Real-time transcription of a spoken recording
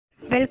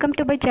Welcome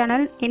to my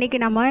channel. இன்றைக்கி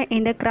நம்ம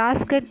இந்த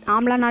crosscut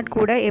ஆம்லா நாட்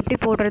கூடை எப்படி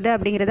போடுறது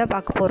அப்படிங்கிறத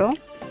பார்க்க போகிறோம்.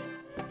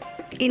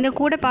 இந்த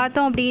கூடை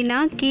பார்த்தோம் அப்படின்னா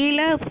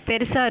கீழே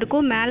பெருசாக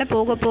இருக்கும், மேலே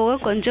போக போக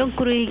கொஞ்சம்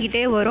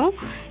குறுகிக்கிட்டே வரும்.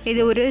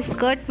 இது ஒரு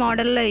ஸ்கர்ட்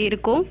மாடலில்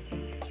இருக்கும்.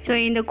 ஸோ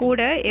இந்த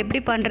கூடை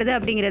எப்படி பண்ணுறது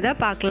அப்படிங்கிறத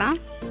பார்க்கலாம்.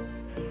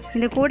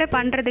 இந்த கூடை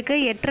பண்ணுறதுக்கு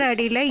 8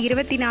 அடியில்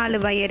 24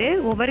 வயரு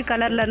ஒவ்வொரு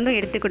கலர்லேருந்தும்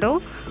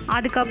எடுத்துக்கிட்டோம்.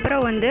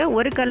 அதுக்கப்புறம்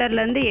ஒரு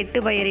கலர்லேருந்து 8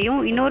 வயரையும்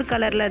இன்னொரு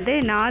கலர்லேருந்து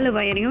 4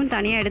 வயரையும்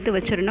தனியாக எடுத்து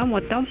வச்சிடணும்.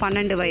 மொத்தம்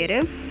 12 வயரு.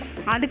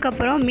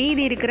 அதுக்கப்புறம்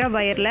மீதி இருக்கிற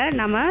வயரில்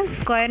நம்ம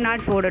ஸ்கொயர்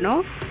நாட்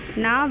போடணும்.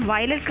 நான்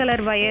violet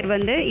colour wire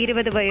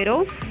 20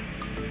 வயரும்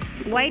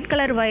white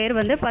colour wire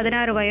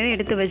 16 வயரும்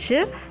எடுத்து வச்சு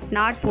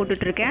நாட்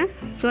போட்டுட்ருக்கேன்.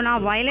 ஸோ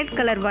நான் வயலட்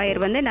கலர்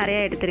வயர்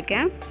நிறையா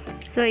எடுத்திருக்கேன்.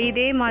 ஸோ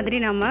இதே மாதிரி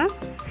நம்ம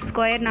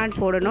ஸ்கொயர் நாட்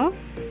போடணும்.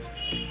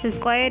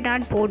 ஸ்கொயர்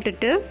நாட்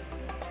போட்டுட்டு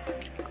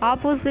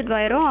ஆப்போசிட்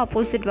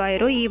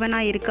வயரும்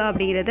ஈவனாக இருக்கா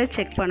அப்படிங்கிறத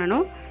செக்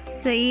பண்ணணும்.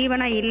 ஸோ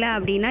ஈவனாக இல்லை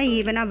அப்படின்னா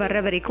ஈவனாக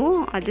வர்ற வரைக்கும்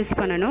அட்ஜஸ்ட்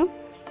பண்ணணும்.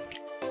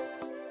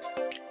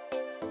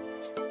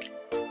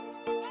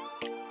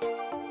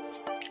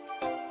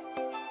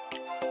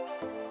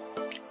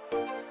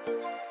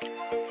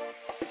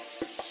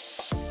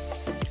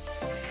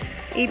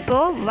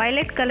 இப்போது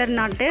வயலட் கலர்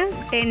நாட்டு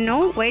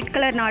 10ம் ஒயிட்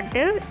கலர்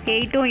நாட்டு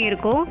 8ம்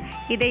இருக்கும்.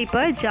 இதை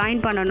இப்போ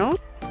ஜாயின் பண்ணணும்.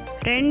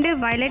 2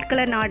 வயலட்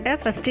கலர் நாட்டை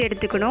ஃபஸ்ட்டு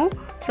எடுத்துக்கணும்.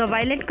 ஸோ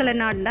வயலட் கலர்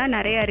நாட் தான்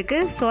நிறையா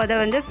இருக்குது. ஸோ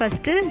அதை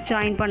ஃபஸ்ட்டு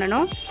ஜாயின்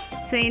பண்ணணும்.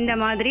 ஸோ இந்த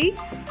மாதிரி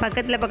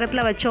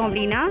பக்கத்தில் வச்சோம்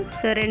அப்படின்னா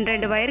ஸோ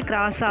 2 வயர்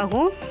கிராஸ்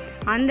ஆகும்.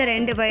 அந்த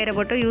 2 வயரை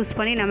மட்டும் யூஸ்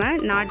பண்ணி நம்ம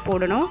நாட்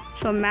போடணும்.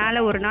 ஸோ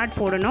மேலே ஒரு நாட்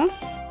போடணும்.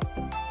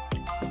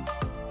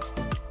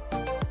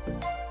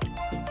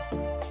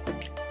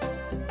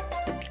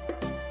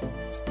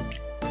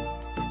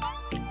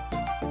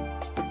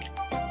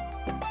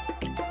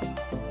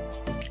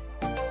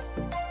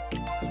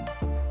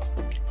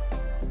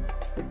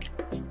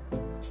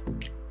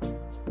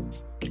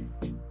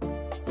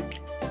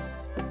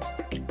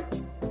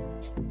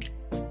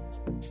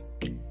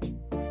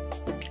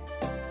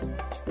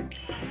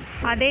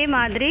 அதே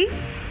மாதிரி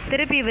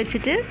திருப்பி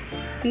வச்சுட்டு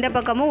இந்த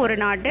பக்கமும் ஒரு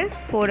நாட்டு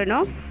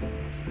போடணும்.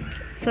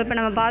 ஸோ இப்போ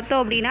நம்ம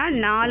பார்த்தோம் அப்படின்னா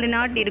 4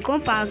 நாட்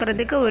இருக்கும்.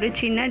 பார்க்குறதுக்கு ஒரு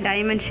சின்ன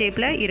டைமண்ட்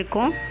ஷேப்பில்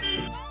இருக்கும்.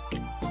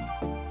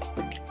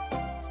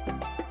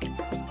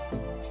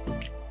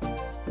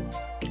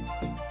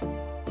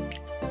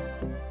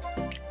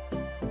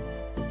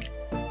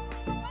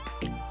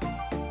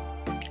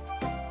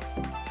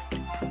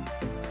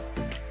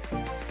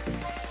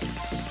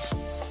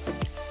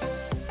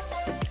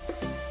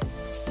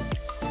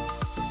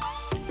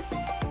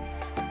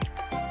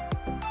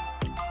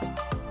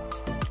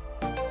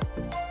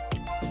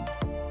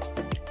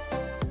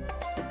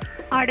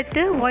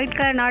 அடுத்து ஒயிட்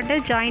கலர் நாட்டு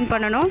ஜாயின்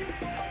பண்ணணும்.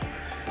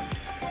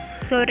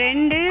 ஸோ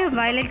 2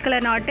 வயலட்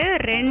கலர் நாட்டு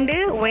 2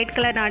 ஒயிட்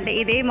கலர் நாட்டு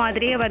இதே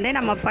மாதிரியே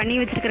நம்ம பண்ணி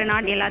வச்சுருக்கிற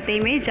நாட்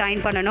எல்லாத்தையுமே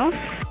ஜாயின் பண்ணணும்.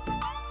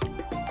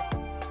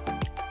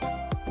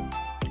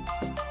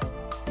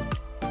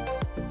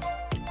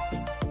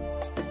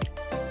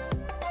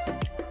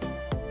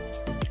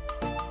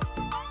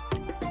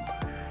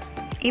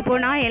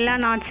 இப்போது நான் எல்லா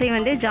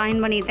நாட்ஸையும்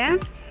ஜாயின் பண்ணிட்டேன்.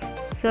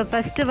 So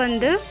first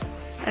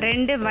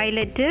 2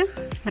 violet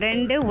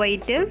 2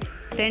 white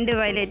 2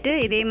 violet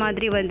இதே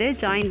மாதிரி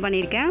ஜாயின்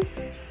பண்ணியிருக்கேன்.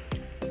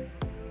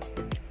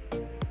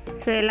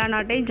 ஸோ எல்லா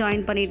நாட்டையும்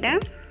ஜாயின் பண்ணிட்டேன்.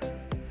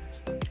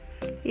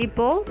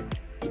 இப்போது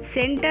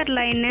சென்டர்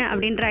லைனு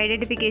அப்படின்ற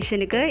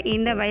ஐடென்டிஃபிகேஷனுக்கு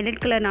இந்த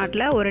வயலட் கலர்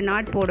நாட்டில் ஒரு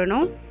நாட்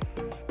போடணும்.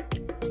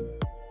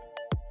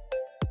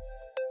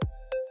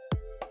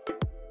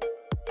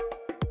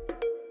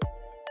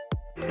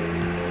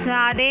 ஸோ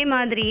அதே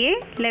மாதிரியே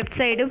லெஃப்ட்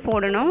சைடு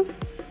போடணும்.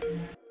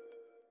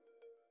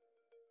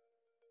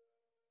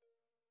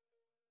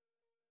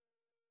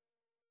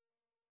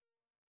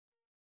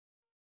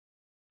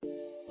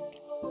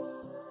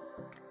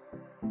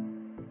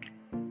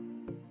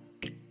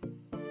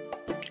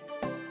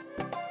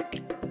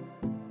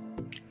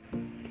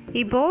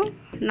 இப்போது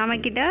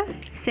நம்மக்கிட்ட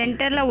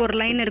சென்டரில் ஒரு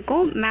லைன்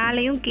இருக்கும்,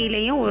 மேலேயும்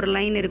கீழேயும் ஒரு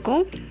லைன்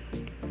இருக்கும்.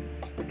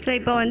 ஸோ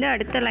இப்போ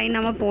அடுத்த லைன்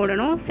நம்ம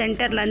போடணும்.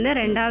 சென்டர்லேருந்து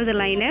 2வது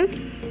லைனு.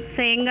 ஸோ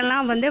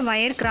எங்கெல்லாம்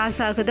வயர்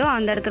கிராஸ் ஆகுதோ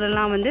அந்த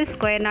இடத்துலலாம்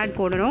ஸ்கொயர் நாட்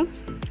போடணும்.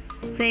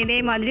 ஸோ இதே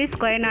மாதிரி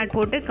ஸ்கொயர் நாட்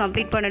போட்டு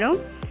கம்ப்ளீட் பண்ணணும்.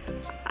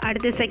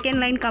 அடுத்து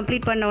செகண்ட் லைன்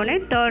கம்ப்ளீட் பண்ணோடனே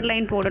 3rd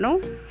லைன் போடணும்.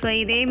 ஸோ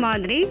இதே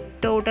மாதிரி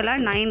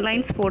டோட்டலாக 9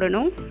 லைன்ஸ்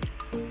போடணும்.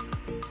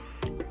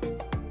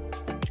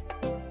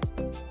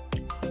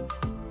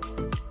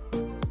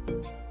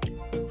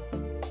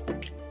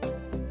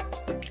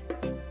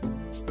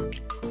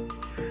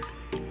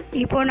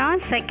 இப்போது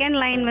நான் செகண்ட்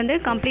லைன்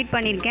கம்ப்ளீட்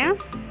பண்ணியிருக்கேன்.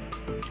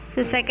 ஸோ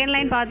செகண்ட்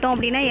லைன் பார்த்தோம்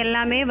அப்படின்னா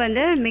எல்லாமே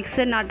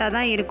மிக்சட் நாட்டாக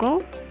தான் இருக்கும்.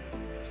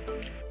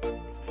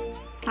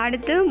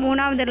 அடுத்து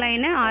 3வது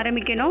லைனை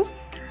ஆரம்பிக்கணும்.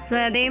 ஸோ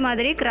அதே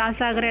மாதிரி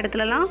கிராஸ் ஆகிற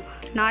இடத்துலலாம்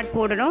நாட்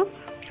போடணும்.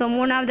 ஸோ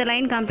 3வது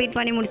லைன் கம்ப்ளீட்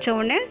பண்ணி முடித்த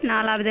உடனே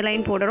 4வது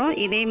லைன் போடணும்.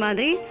 இதே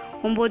மாதிரி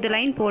 9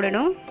 லைன்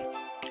போடணும்.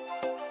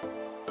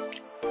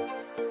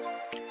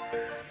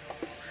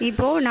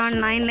 இப்போது நான்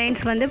 9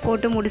 லைன்ஸ்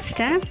போட்டு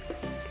முடிச்சிட்டேன்.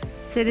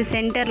 ஸோ இது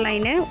சென்டர்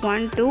லைனு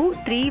 1 2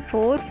 3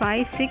 4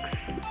 5 6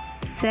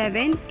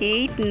 7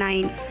 8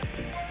 9.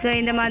 ஸோ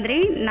இந்த மாதிரி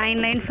 9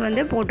 லைன்ஸ்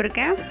வந்து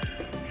போட்டிருக்கேன்.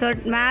 ஸோ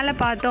மேலே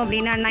பார்த்தோம்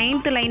அப்படின்னா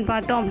 9th லைன்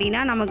பார்த்தோம்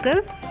அப்படின்னா நமக்கு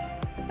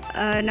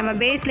நம்ம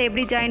பேஸில்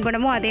எப்படி ஜாயின்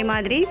பண்ணமோ அதே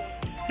மாதிரி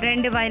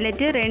 2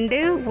 வயலட்டு 2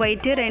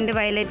 ஒயிட்டு 2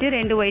 வயலட்டு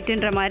 2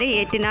 ஒயிட்டுன்ற மாதிரி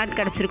 8 நாட்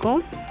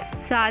கிடச்சிருக்கும்.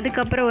 ஸோ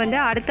அதுக்கப்புறம் வந்து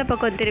அடுத்த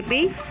பக்கம் திருப்பி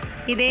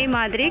இதே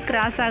மாதிரி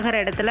கிராஸ் ஆகிற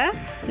இடத்துல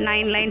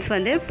 9 லைன்ஸ்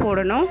வந்து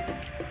போடணும்.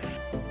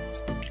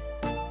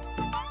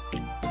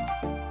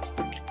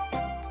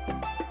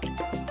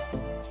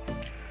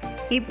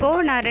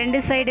 இப்போது நான் 2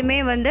 சைடுமே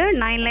வந்து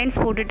 9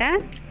 லைன்ஸ் போட்டுட்டேன்.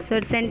 ஸோ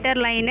சென்டர்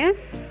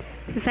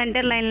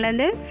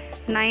லைன்லேருந்து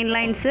 9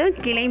 லைன்ஸு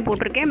கீழேயும்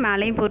போட்டிருக்கேன்,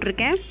 மேலேயும்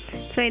போட்டிருக்கேன்.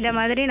 ஸோ இந்த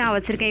மாதிரி நான்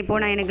வச்சுருக்கேன்.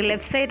 இப்போது நான் எனக்கு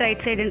லெஃப்ட் சைடு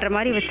ரைட் சைடுன்ற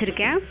மாதிரி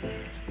வச்சுருக்கேன்.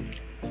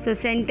 ஸோ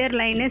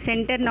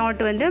சென்டர்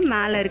நாட் வந்து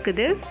மேலே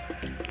இருக்குது.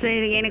 ஸோ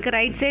இது எனக்கு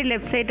ரைட் சைடு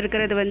லெஃப்ட் சைடு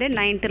இருக்கிறது வந்து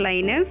 9th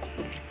லைனு.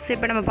 ஸோ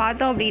இப்போ நம்ம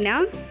பார்த்தோம் அப்படின்னா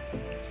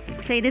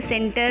ஸோ இது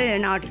சென்டர்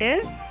நாட்டு.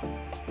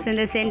 ஸோ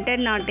இந்த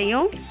சென்டர்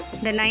நாட்டையும்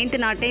இந்த 9th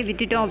நாட்டையும்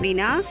விட்டுட்டோம்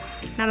அப்படின்னா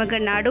நமக்கு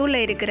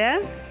நடுவில் இருக்கிற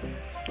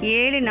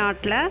 7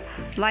 நாட்டில்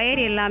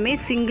வயர் எல்லாமே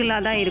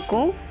சிங்கிளாக தான்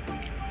இருக்கும்.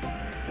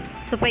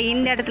 ஸோ இப்போ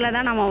இந்த இடத்துல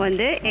தான் நம்ம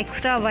வந்து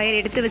எக்ஸ்ட்ரா வயர்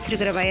எடுத்து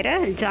வச்சுருக்கிற வயரை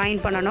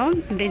ஜாயின் பண்ணணும்.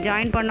 இப்படி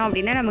ஜாயின் பண்ணோம்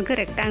அப்படின்னா நமக்கு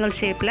ரெக்டாங்கிள்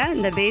ஷேப்பில்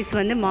இந்த பேஸ்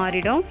வந்து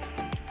மாறிடும்.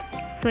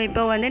 ஸோ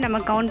இப்போ வந்து நம்ம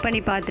கவுண்ட்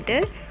பண்ணி பார்த்துட்டு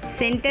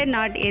சென்டர்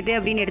நாட் எது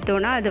அப்படின்னு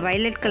எடுத்தோன்னா அது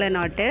வயலட் கலர்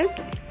நாட்டு.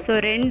 ஸோ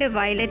 2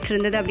 வயலட்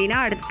இருந்தது அப்படின்னா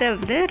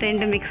அடுத்தது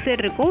 2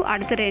 மிக்சட் இருக்கும்,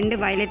 அடுத்து 2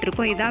 வயலட்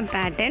இருக்கும். இதுதான்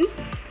பேட்டர்ன்.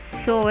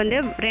 ஸோ வந்து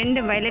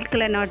 2 வயலட்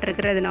கலர் நாட்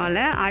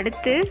இருக்கிறதுனால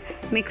அடுத்து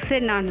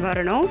மிக்சட் நாட்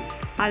வரணும்.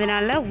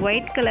 அதனால்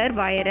ஒயிட் கலர்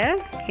வயரை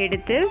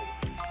எடுத்து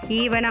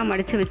ஈவனாக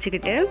மடித்து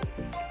வச்சுக்கிட்டு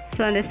ஸோ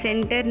அந்த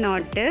சென்டர்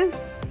நாட்டு,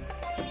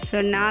 ஸோ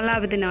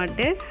 4வது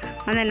நாட்டு,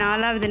 அந்த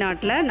 4வது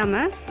நாட்டில்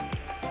நம்ம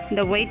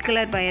இந்த ஒயிட்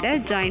கலர் வயரை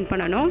ஜாயின்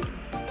பண்ணணும்.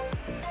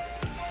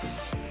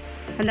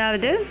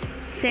 அதாவது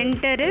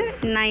சென்டரு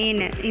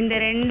 9 இந்த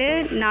 2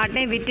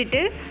 நாட்டையும்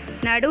விட்டுட்டு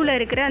நடுவில்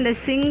இருக்கிற அந்த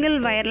சிங்கிள்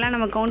வயர்லாம்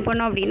நம்ம கவுண்ட்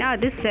பண்ணோம் அப்படின்னா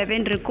அது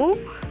 7 இருக்கும்.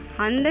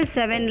 அந்த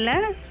 7ல்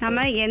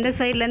நம்ம எந்த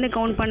சைட்லேருந்து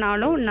கவுண்ட்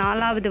பண்ணாலும்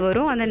 4வது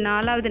வரும். அந்த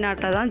 4வது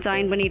நாட்டில் தான்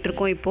ஜாயின்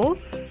பண்ணிகிட்ருக்கோம்.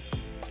 இப்போது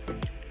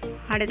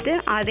அடுத்து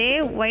அதே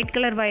ஒயிட்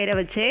கலர் வயரை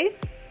வச்சு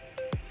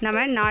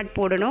நம்ம நாட்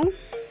போடணும்.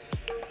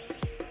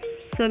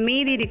 ஸோ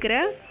மீதி இருக்கிற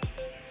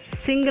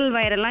சிங்கிள்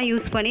வயரெல்லாம்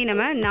யூஸ் பண்ணி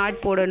நம்ம நாட்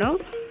போடணும்.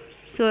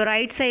 ஸோ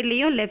ரைட்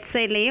சைட்லேயும் லெஃப்ட்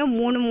சைட்லேயும்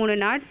 3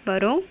 நாட்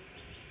வரும்.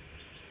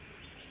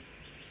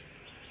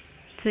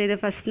 ஸோ இது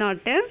ஃபஸ்ட்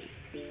நாட்டு.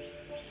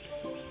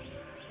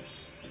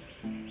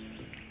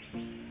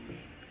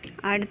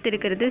 அடுத்து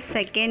இருக்கிறது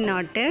செகண்ட்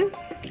நாட்டு.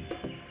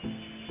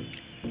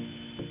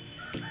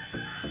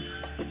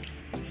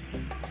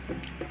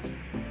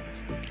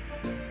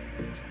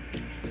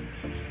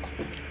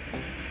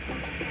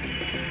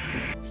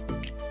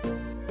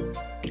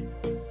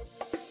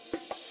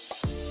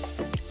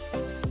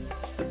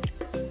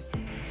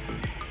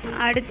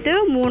 அடுத்து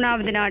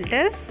 3வது நாட்டு.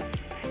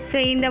 ஸோ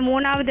இந்த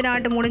 3வது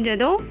நாட்டு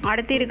முடிஞ்சதும்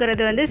அடுத்து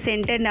இருக்கிறது வந்து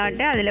சென்டர்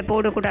நாட்டு, அதில்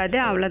போடக்கூடாது,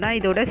 அவ்வளோதான்,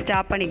 இதோட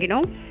ஸ்டாப்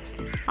பண்ணிக்கணும்.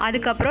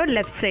 அதுக்கப்புறம்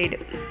லெஃப்ட் சைடு.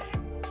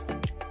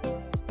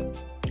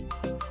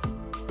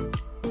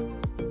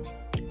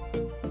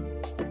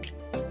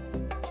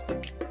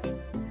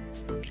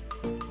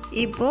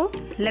 இப்போது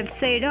லெஃப்ட்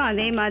சைடும்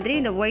அதே மாதிரி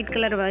இந்த ஒயிட்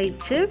கலர்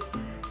வச்சு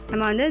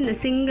நம்ம வந்து இந்த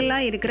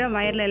சிங்கிளாக இருக்கிற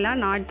வயர்ல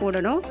எல்லாம் நாட்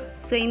போடணும்.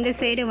 ஸோ இந்த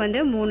சைடு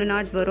வந்து 3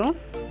 நாட் வரும்.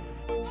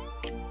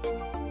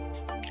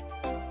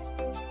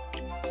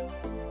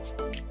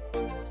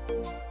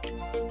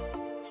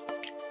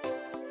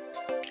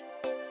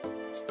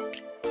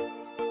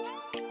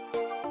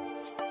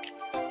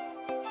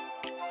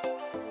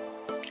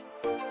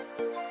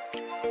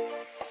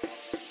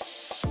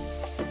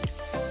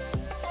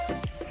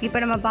 இப்போ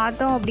நம்ம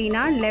பார்த்தோம்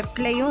அப்படின்னா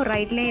லெஃப்ட்லேயும்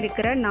ரைட்லேயும்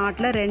இருக்கிற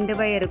நாட்டில் 2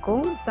 வயர்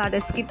இருக்கும். ஸோ அதை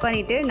ஸ்கிப்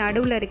பண்ணிவிட்டு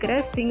நடுவில் இருக்கிற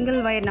சிங்கிள்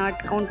வயர் நாட்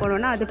கவுண்ட்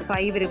பண்ணோன்னா அது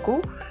 5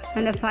 இருக்கும்.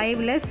 அந்த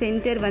 5ல்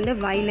சென்டர் வந்து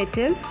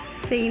வயலட்டு.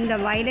 ஸோ இந்த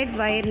வயலட்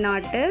வயர்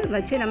நாட்டு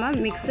வச்சு நம்ம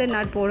மிக்சர்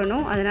நாட்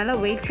போடணும். அதனால்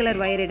ஒயிட் கலர்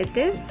வயர்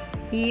எடுத்து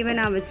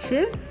ஈவனாக வச்சு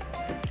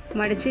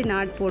மடித்து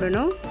நாட்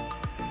போடணும்.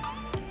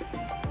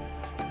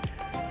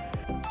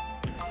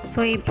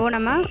 ஸோ இப்போது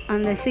நம்ம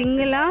அந்த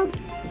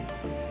சிங்கிளாக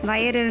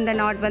வயர் இருந்த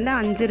நாட் வந்து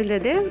 5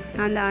 இருந்தது.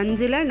 அந்த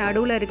 5ல்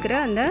நடுவில் இருக்கிற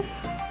அந்த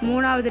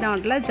 3வது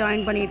நாட்டில்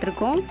ஜாயின்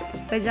பண்ணிகிட்ருக்கோம்.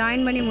 இப்போ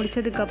ஜாயின் பண்ணி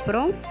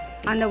முடித்ததுக்கப்புறம்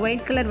அந்த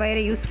ஒயிட் கலர்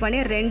வயரை யூஸ் பண்ணி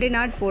 2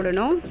 நாட்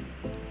போடணும்.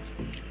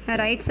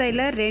 ரைட்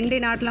சைடில் 2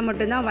 நாட்டில்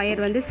மட்டும்தான்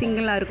வயர் வந்து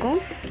சிங்கிளாக இருக்கும்.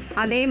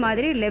 அதே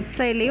மாதிரி லெஃப்ட்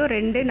சைட்லேயும்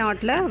 2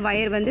 நாட்டில்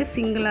வயர் வந்து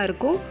சிங்கிளாக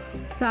இருக்கும்.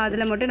 ஸோ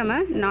அதில் மட்டும் நம்ம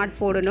நாட்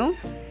போடணும்.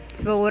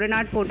 இப்போ 1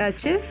 நாட்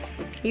போட்டாச்சு.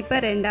 இப்போ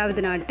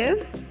 2வது நாட்டு.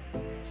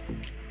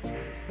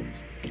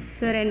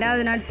 ஸோ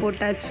 2வது நாட்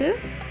போட்டாச்சு.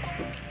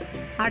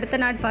 அடுத்த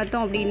நாட்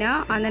பார்த்தோம் அப்படின்னா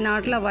அந்த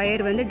நாட்டில்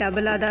வயர் வந்து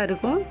டபுளாக தான்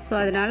இருக்கும். ஸோ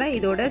அதனால்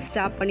இதோட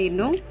ஸ்டாப்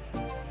பண்ணிடணும்.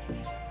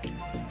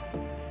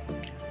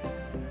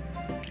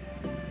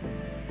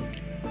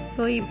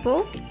 ஸோ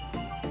இப்போது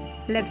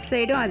லெஃப்ட்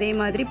சைடும் அதே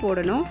மாதிரி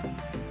போடணும்.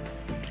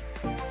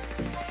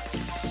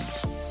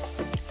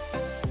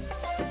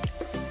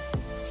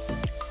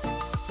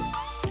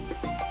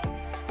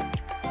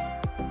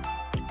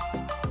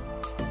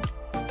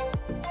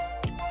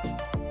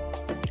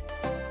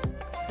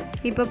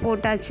 இப்போ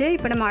போட்டாச்சு.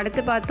 இப்போ நம்ம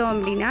அடுத்து பார்த்தோம்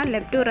அப்படின்னா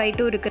லெஃப்ட்டும்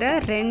ரைட்டும் இருக்கிற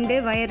 2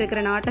 வயர்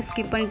இருக்கிற நாட்டை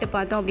ஸ்கிப் பண்ணிட்டு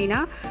பார்த்தோம் அப்படின்னா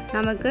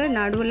நமக்கு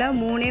நடுவில்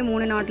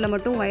 3 நாட்டில்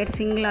மட்டும் வயர்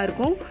சிங்கிளாக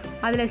இருக்கும்.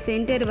 அதில்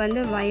சென்டர்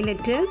வந்து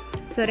வயலட்டு.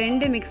 ஸோ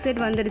 2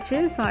 மிக்சட் வந்துடுச்சு.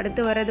 ஸோ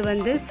அடுத்து வர்றது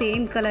வந்து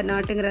same colour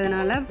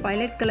நாட்டுங்கிறதுனால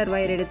violet colour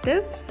wire எடுத்து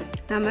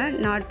நம்ம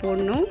நாட்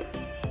போடணும்.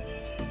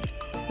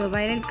 ஸோ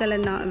வயலட்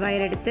கலர்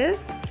வயர் எடுத்து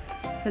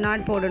ஸோ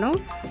நாட் போடணும்.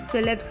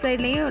 ஸோ லெஃப்ட்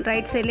சைட்லேயும்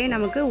ரைட் சைட்லேயும்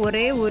நமக்கு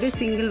ஒரே ஒரு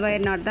சிங்கிள்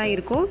வயர் நாட் தான்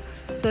இருக்கும்.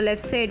 ஸோ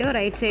லெஃப்ட் சைடும்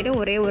ரைட்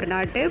சைடும் ஒரே ஒரு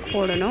நாட்டு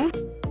போடணும்.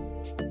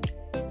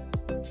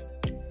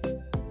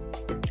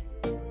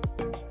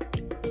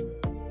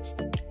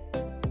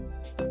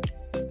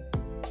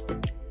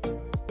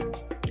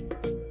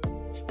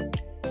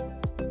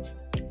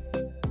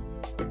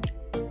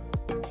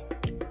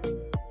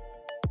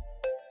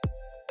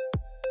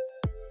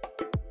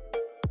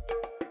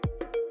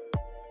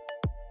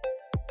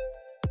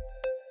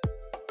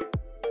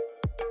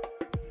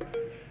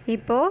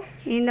 இப்போது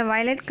இந்த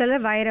வயலட்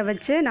கலர் வயரை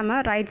வச்சு நம்ம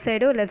ரைட்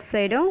சைடும் லெஃப்ட்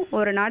சைடும்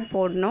ஒரு நாட்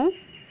போடணும்.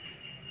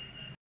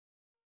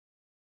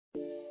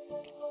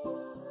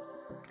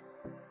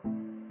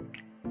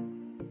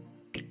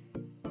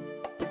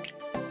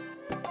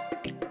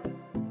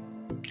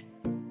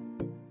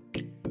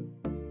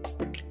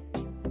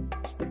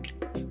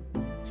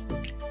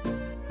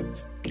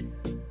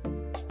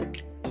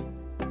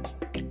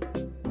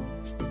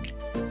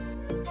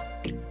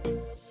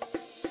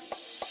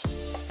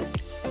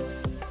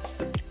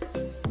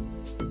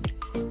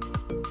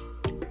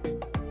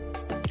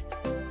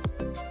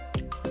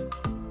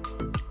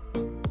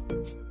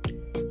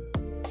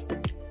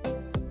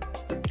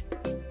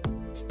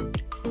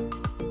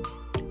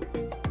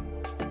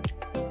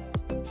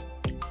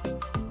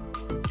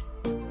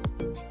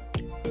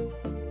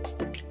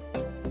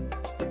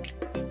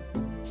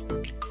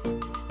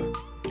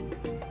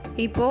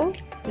 இப்போது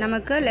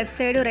நமக்கு லெஃப்ட்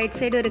சைடும் ரைட்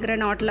சைடும் இருக்கிற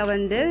நாட்டில்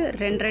வந்து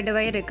 2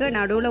 வயர் இருக்குது.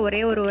 நடுவில்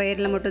ஒரே ஒரு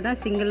வயரில் மட்டும்தான்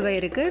சிங்கிள் வயர்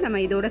இருக்குது.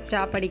 நம்ம இதோட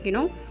ஸ்டாப்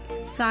அடிக்கணும்.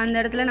 ஸோ அந்த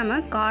இடத்துல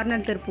நம்ம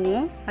கார்னர்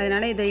திருப்புவோம்.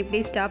 அதனால் இதை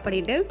இப்படி ஸ்டாப்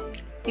பண்ணிவிட்டு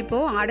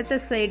இப்போது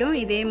அடுத்த சைடும்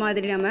இதே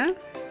மாதிரி நம்ம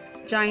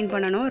ஜாயின்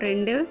பண்ணணும்.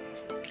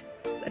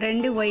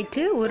 ரெண்டு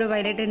ஒயிட்டு ஒரு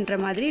வயலட்டுன்ற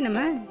மாதிரி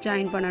நம்ம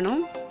ஜாயின்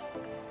பண்ணணும்.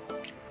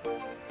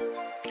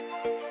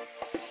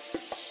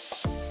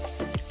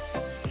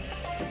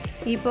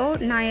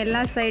 இப்போது நான்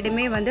எல்லா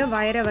சைடுமே வந்து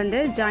வயரை வந்து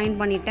ஜாயின்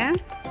பண்ணிட்டேன்.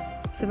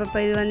 ஸோ இப்போ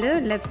இது வந்து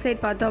லெஃப்ட்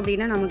சைட் பார்த்தோம்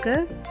அப்படின்னா நமக்கு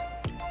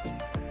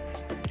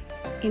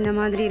இந்த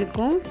மாதிரி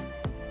இருக்கும்.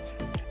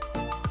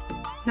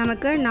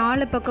 நமக்கு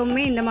 4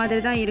 பக்கமுமே இந்த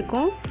மாதிரி தான்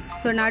இருக்கும்.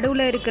 ஸோ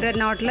நடுவில் இருக்கிற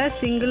நாட்டில்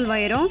சிங்கிள்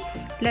வயரும்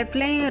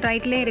லெஃப்ட்லேயும்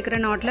ரைட்லேயும் இருக்கிற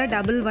நாட்டில்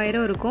டபுள்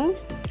வயரும் இருக்கும்.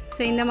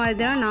 ஸோ இந்த மாதிரி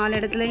தான்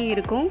 4 இடத்துலையும்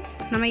இருக்கும்.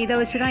 நம்ம இதை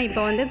வச்சு தான்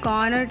இப்போ வந்து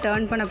கார்னர்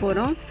டர்ன் பண்ண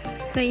போகிறோம்.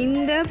 ஸோ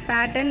இந்த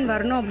பேட்டர்ன்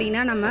வரணும்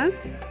அப்படின்னா நம்ம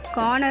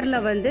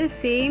கார்னரில் வந்து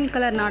சேம்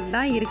கலர் நாட்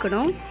தான்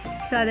இருக்கணும்.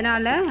 ஸோ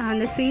அதனால்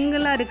அந்த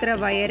சிங்கிளாக இருக்கிற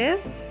வயரு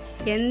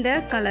எந்த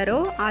கலரோ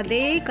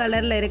அதே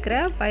கலரில் இருக்கிற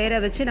வயரை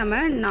வச்சு நம்ம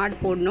நாட்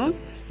போடணும்.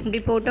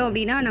 இப்படி போட்டோம்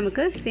அப்படின்னா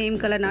நமக்கு சேம்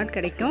கலர் நாட்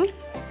கிடைக்கும்.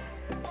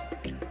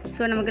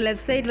 ஸோ நமக்கு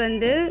லெஃப்ட் சைடு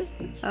வந்து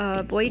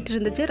ஒயிட்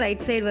இருந்துச்சு,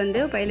 ரைட் சைடு வந்து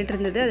வயலட்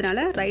இருந்தது.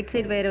 அதனால் ரைட்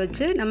சைடு வயரை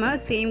வச்சு நம்ம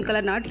சேம்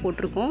கலர் நாட்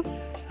போட்டிருக்கோம்.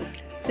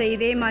 ஸோ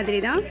இதே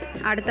மாதிரி தான்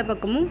அடுத்த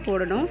பக்கமும்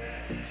போடணும்.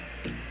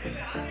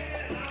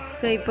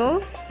 ஸோ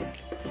இப்போது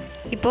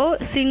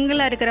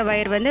சிங்கிளாக இருக்கிற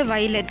வயர் வந்து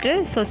violet.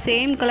 So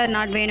same colour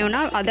not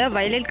வேணும்னா அதை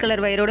வயலட்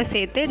கலர் வயரோடு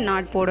சேர்த்து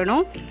நாட்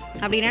போடணும்.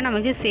 அப்படின்னா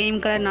நமக்கு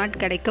சேம் கலர்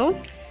நாட் கிடைக்கும்.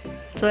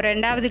 ஸோ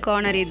 2வது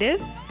கார்னர் இது.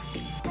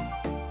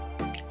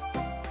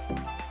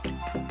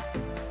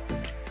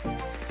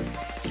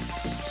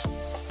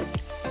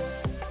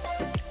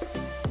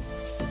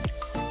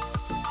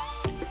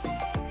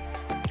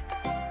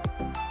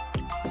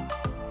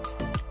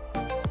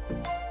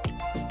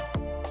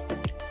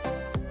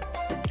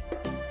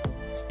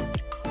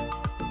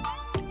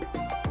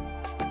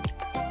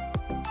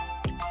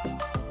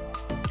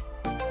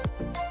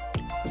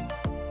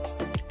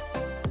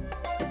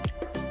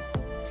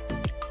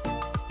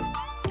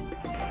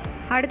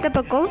 அடுத்த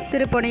பக்கம்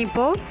திருப்பணும்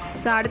இப்போது.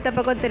 ஸோ அடுத்த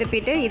பக்கம்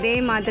திருப்பிட்டு இதே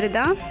மாதிரி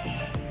தான்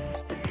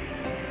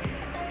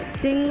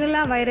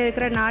சிங்கிளாக வயர்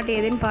இருக்கிற நாட்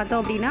எதுன்னு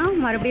பார்த்தோம் அப்படின்னா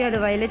மறுபடியும் அது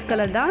வயலட்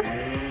கலர் தான்.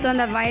 ஸோ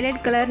அந்த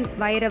வயலட் கலர்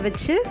வயரை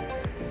வச்சு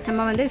நம்ம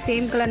வந்து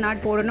சேம் கலர்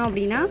நாட் போடணும்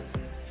அப்படின்னா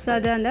ஸோ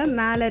அது அந்த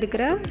மேலே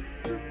இருக்கிற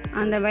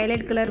அந்த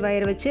வயலட் கலர்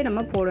வயரை வச்சு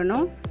நம்ம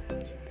போடணும்.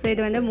 ஸோ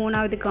இது வந்து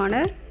 3வது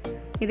கார்னர்.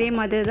 இதே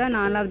மாதிரி தான்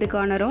 4வது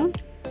கார்னரும்.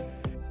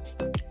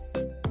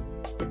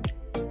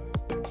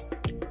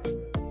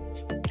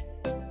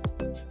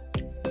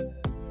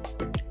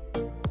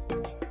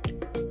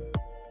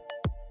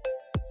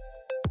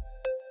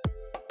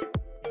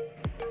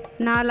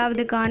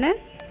 நாலாவது கார்னர்.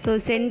 ஸோ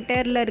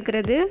சென்டரில்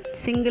இருக்கிறது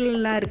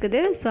சிங்கிளில்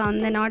இருக்குது. ஸோ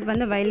அந்த நாட்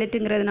வந்து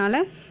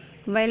வயலட்டுங்கிறதுனால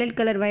வயலட்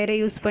கலர் வயரை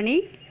யூஸ் பண்ணி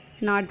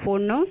நாட்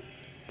போடணும்.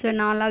 ஸோ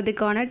 4வது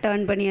கார்னர்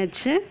டர்ன்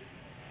பண்ணியாச்சு.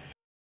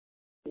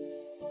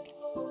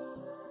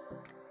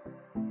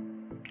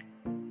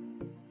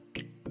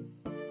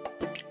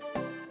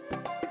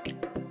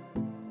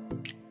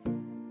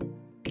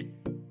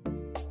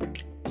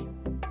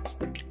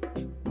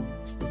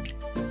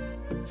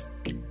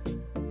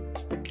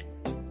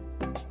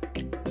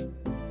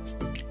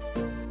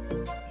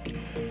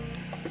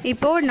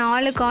 இப்போது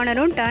 4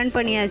 கார்னரும் டர்ன்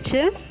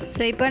பண்ணியாச்சு.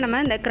 ஸோ இப்போ நம்ம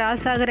இந்த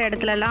கிராஸ் ஆகிற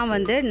இடத்துலலாம்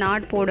வந்து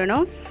நாட்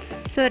போடணும்.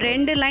 ஸோ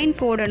 2 லைன்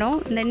போடணும்.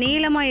 இந்த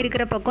நீளமாக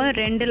இருக்கிற பக்கம்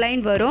 2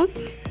 லைன் வரும்.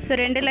 ஸோ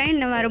 2 லைன்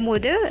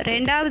வரும்போது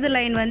 2வது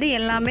லைன் வந்து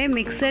எல்லாமே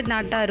மிக்சட்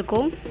நாட்டாக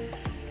இருக்கும்.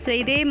 ஸோ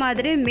இதே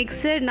மாதிரி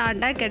மிக்சட்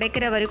நாட்டாக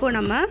கிடைக்கிற வரைக்கும்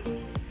நம்ம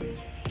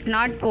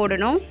நாட்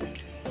போடணும்.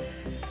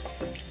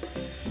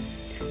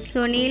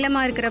 ஸோ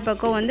நீளமாக இருக்கிற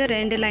பக்கம் வந்து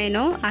 2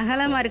 லைனும்,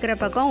 அகலமாக இருக்கிற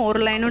பக்கம்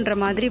 1 லைனுன்ற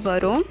மாதிரி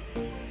வரும்.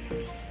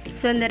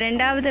 ஸோ இந்த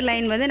 2வது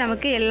லைன் வந்து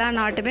நமக்கு எல்லா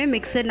நாட்டுமே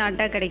மிக்சட்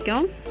நாட்டாக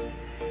கிடைக்கும்.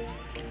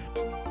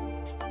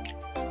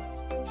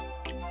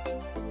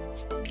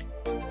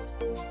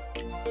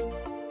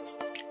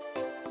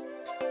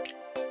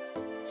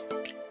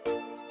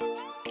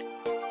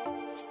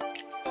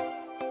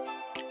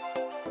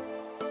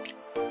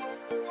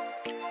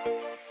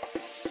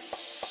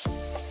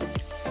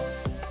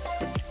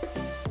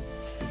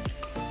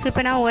 ஸோ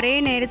இப்போ நான் ஒரே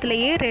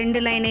நேரத்துலையே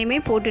 2 லைனையுமே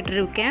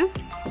போட்டுட்ருக்கேன்.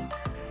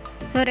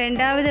 ஸோ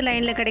 2வது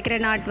லைனில் கிடைக்கிற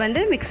நாட் வந்து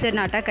மிக்சட்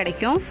நாட்டாக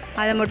கிடைக்கும்.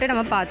 அதை மட்டும்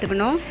நம்ம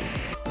பார்த்துக்கணும்.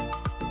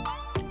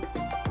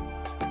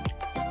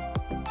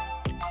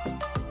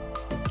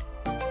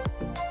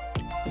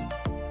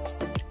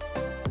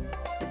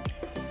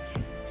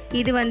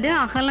 இது வந்து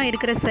அகலம்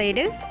இருக்கிற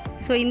சைடு.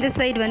 ஸோ இந்த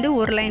சைடு வந்து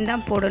 1 லைன்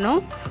தான்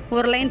போடணும்.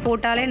 1 லைன்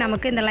போட்டாலே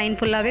நமக்கு இந்த லைன்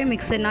ஃபுல்லாகவே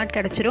மிக்சட் நாட்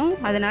கிடச்சிரும்.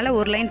 அதனால்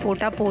 1 லைன்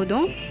போட்டால்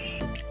போதும்.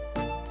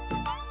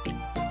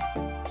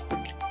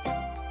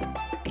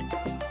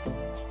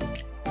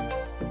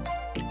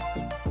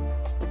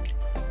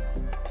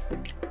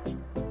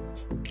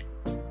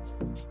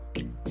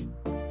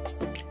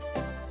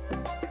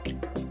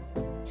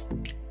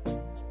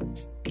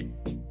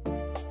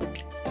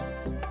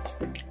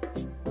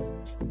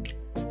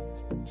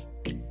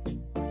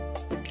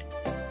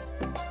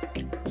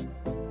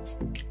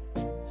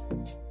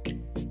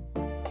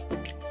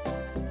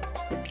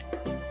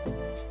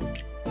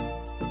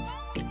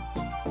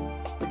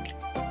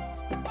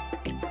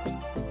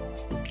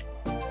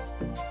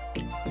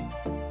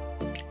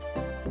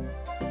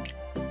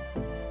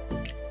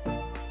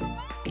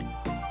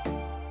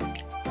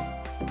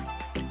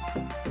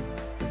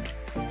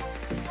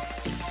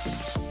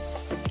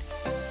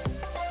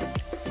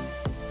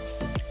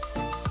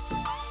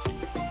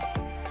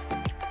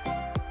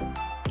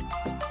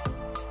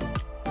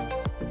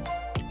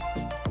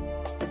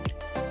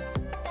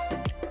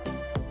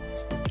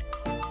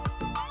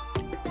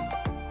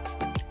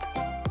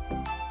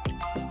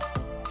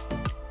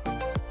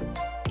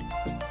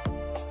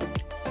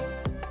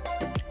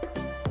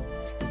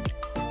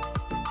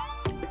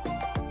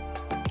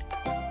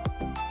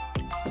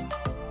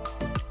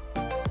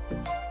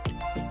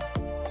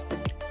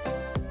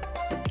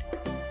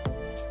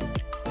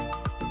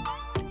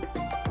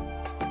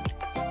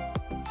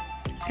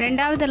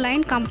 ரெண்டாவது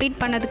லைன் கம்ப்ளீட்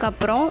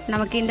பண்ணதுக்கப்புறம்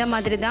நமக்கு இந்த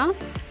மாதிரி தான்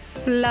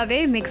ஃபுல்லாகவே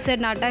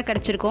மிக்சட் நாட்டாக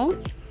கிடச்சிருக்கும்.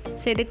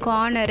 ஸோ இது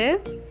கார்னரு.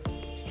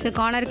 ஸோ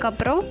கார்னருக்கு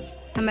அப்புறம்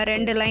நம்ம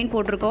 2 லைன்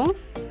போட்டிருக்கோம்.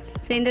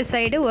 ஸோ இந்த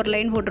சைடு 1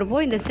 லைன்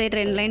போட்டிருப்போம், இந்த சைடு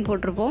 2 லைன்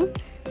போட்டிருப்போம்.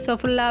 ஸோ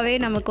ஃபுல்லாகவே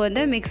நமக்கு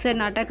வந்து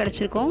மிக்சட் நாட்டாக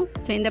கிடச்சிருக்கும்.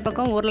 ஸோ இந்த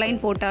பக்கம் 1 லைன்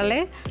போட்டாலே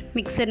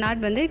மிக்சட்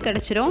நாட் வந்து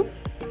கிடச்சிரும்.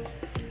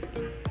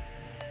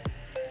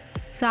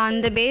 ஸோ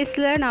அந்த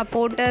பேஸில் நான்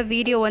போட்ட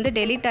வீடியோ வந்து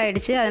டெலீட்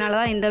ஆகிடுச்சு, அதனால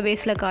தான் இந்த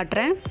பேஸில்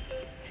காட்டுறேன்.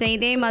 ஸோ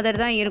இதே மாதிரி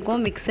தான்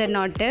இருக்கும் மிக்சட்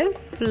நாட்டு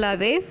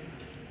ஃபுல்லாகவே.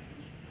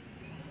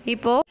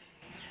 இப்போது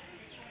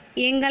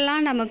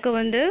எங்கெல்லாம் நமக்கு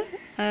வந்து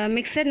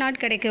மிக்சட்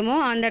நாட் கிடைக்குமோ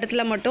அந்த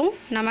இடத்துல மட்டும்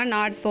நம்ம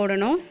நாட்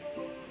போடணும்.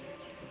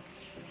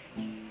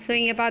 ஸோ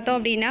இங்கே பார்த்தோம்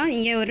அப்படின்னா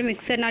இங்கே ஒரு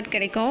மிக்சட் நாட்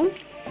கிடைக்கும்.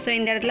 ஸோ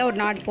இந்த இடத்துல ஒரு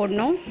நாட்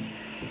போடணும்.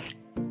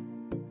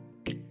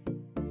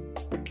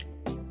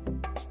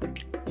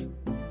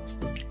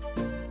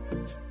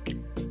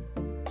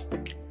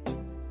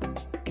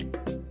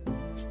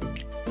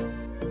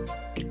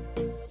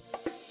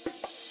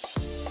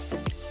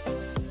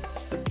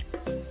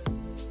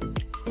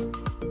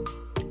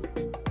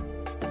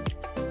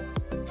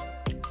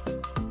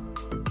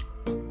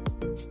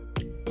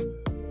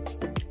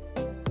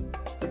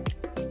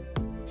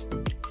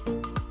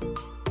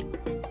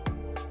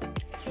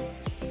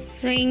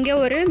 ஸோ இங்கே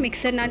ஒரு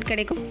மிக்சர் நாட்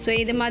கிடைக்கும். ஸோ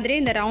இது மாதிரி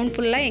இந்த ரவுண்ட்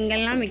ஃபுல்லாக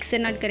எங்கெல்லாம்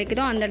மிக்சர் நாட்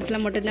கிடைக்குதோ அந்த இடத்துல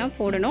மட்டும்தான்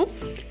போடணும்.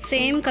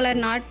 சேம் கலர்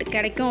நாட்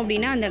கிடைக்கும்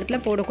அப்படின்னா அந்த இடத்துல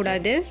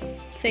போடக்கூடாது.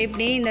 ஸோ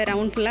இப்படி இந்த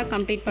ரவுண்ட் ஃபுல்லாக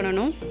கம்ப்ளீட்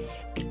பண்ணணும்.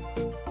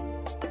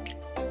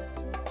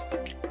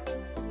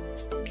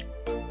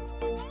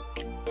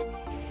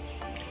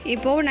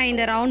 இப்போது நான்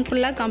இந்த ரவுண்ட்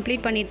ஃபுல்லாக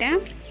கம்ப்ளீட் பண்ணிட்டேன்.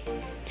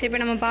 ஸோ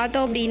இப்போ நம்ம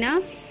பார்த்தோம் அப்படின்னா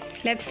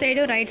லெஃப்ட்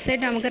சைடும் ரைட்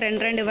சைடு நமக்கு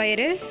 2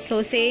 wire. So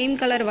same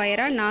colour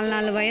வயராக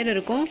 4 wire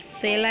இருக்கும்.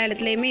 ஸோ எல்லா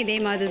இடத்துலையுமே இதே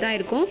மாதிரி தான்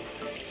இருக்கும்.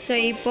 ஸோ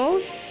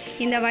இப்போது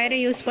இந்த வயரை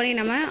யூஸ் பண்ணி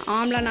நம்ம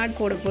ஆம்லா நாட்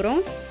போட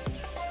போகிறோம்.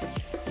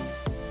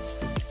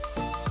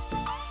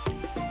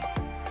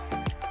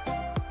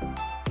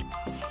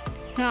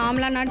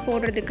 ஆம்லா நாட்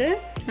போடுறதுக்கு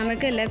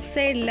நமக்கு லெஃப்ட்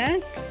சைடில்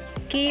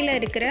கீழே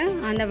இருக்கிற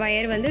அந்த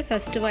வயர் வந்து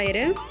ஃபஸ்ட்டு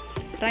வயரு,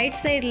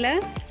 ரைட் சைடில்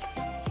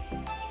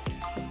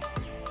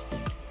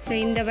ஸோ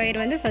இந்த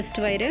வயர் வந்து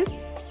ஃபஸ்ட்டு வயரு,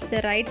 ஸோ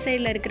ரைட்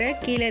சைடில் இருக்கிற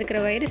கீழே இருக்கிற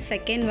வயர்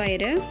செகண்ட்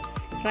வயரு,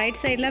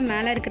 ரைட் சைடில்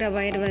மேலே இருக்கிற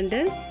வயர்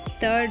வந்து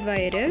தேர்ட்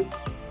வயரு.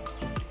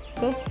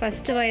 இப்போது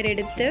ஃபஸ்ட்டு வயர்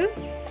எடுத்து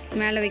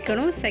மேலே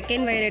வைக்கணும்.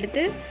 செகண்ட் வயர்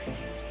எடுத்து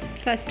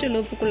ஃபஸ்ட்டு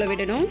லூப்புக்குள்ளே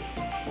விடணும்.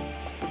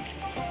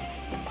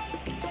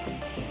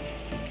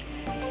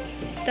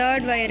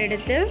 தேர்ட் வயர்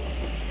எடுத்து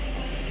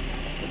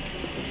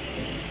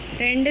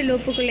 2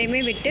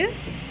 லூப்புக்குள்ளேயுமே விட்டு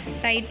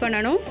டைட்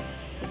பண்ணணும்.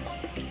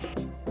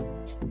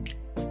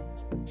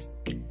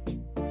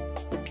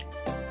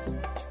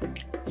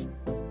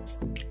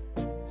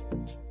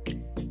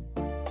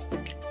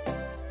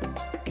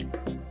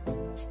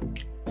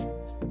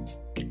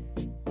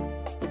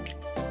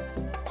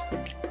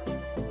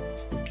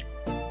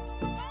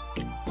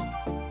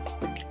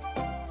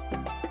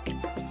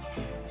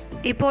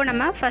 இப்போது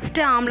நம்ம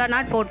ஃபஸ்ட்டு ஆம்லா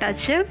நாட்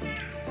போட்டாச்சு.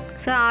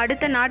 ஸோ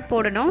அடுத்த நாட்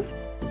போடணும்.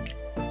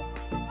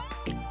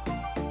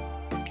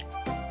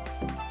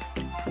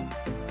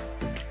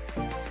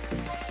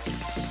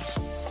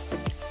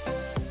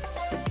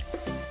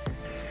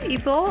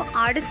 இப்போது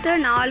அடுத்த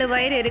 4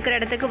 வயர் இருக்கிற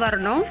இடத்துக்கு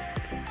வரணும்.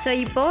 ஸோ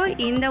இப்போது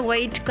இந்த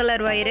white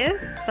colour wire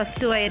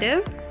first wire.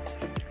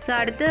 So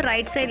அடுத்து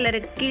ரைட்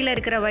சைடில் கீழே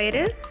இருக்கிற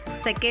வயரு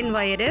செகண்ட்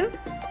வயரு.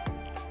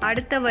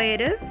 அடுத்த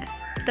wire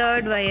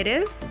third wire.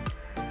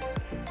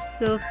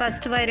 So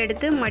first wire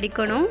எடுத்து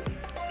மடிக்கணும்.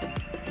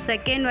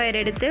 செகண்ட் வயர்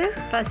எடுத்து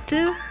ஃபஸ்ட்டு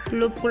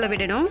லூப்புக்குள்ளே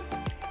விடணும்.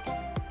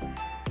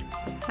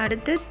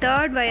 அடுத்து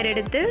தேர்ட் வயர்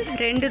எடுத்து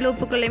 2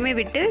 லூப்புக்குள்ளேயுமே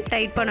விட்டு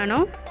டைட்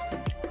பண்ணணும்.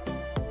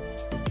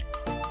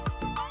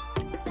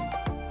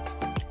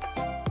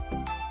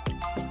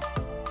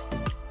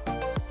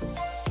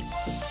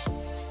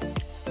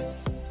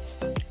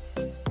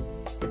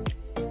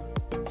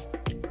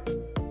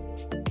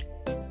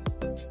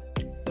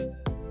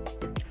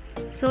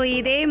 ஸோ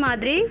இதே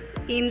மாதிரி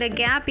இந்த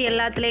கேப்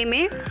எல்லாத்துலேயுமே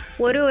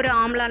ஒரு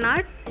ஆம்லா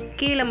நாட்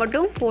கீழே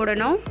மட்டும்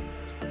போடணும்.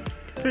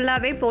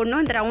 ஃபுல்லாகவே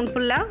போடணும். இந்த ரவுண்ட்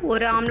ஃபுல்லாக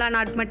ஒரு ஆம்லா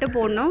நாட் மட்டும்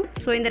போடணும்.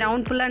 ஸோ இந்த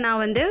ரவுண்ட் ஃபுல்லாக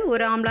நான் வந்து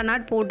ஒரு ஆம்லா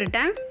நாட்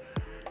போட்டுட்டேன்.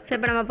 ஸோ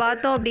இப்போ நம்ம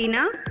பார்த்தோம்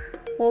அப்படின்னா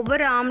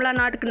ஒவ்வொரு ஆம்லா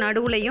நாட்டுக்கு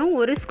நடுவுலையும்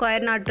ஒரு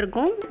ஸ்கொயர் நாட்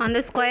இருக்கும்.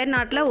 அந்த ஸ்கொயர்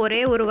நாட்டில்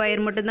ஒரே ஒரு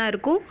வயர் மட்டும்தான்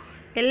இருக்கும்.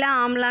 எல்லா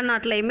ஆம்லா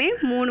நாட்லேயுமே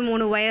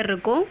 3 வயர்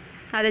இருக்கும்.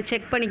 அதை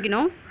செக்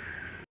பண்ணிக்கணும்.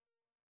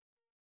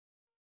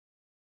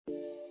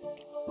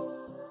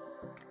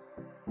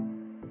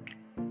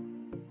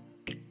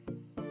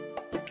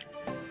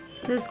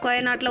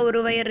 ஸ்கொயர் நாட்டில் ஒரு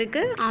வயர்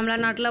இருக்குது, ஆம்லா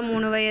நாட்டில்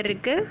 3 வயர்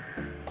இருக்குது.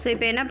 ஸோ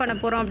இப்போ என்ன பண்ண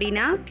போகிறோம்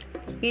அப்படின்னா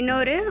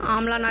இன்னொரு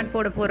ஆம்லா நாட்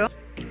போட போகிறோம்.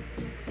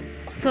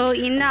 ஸோ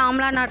இந்த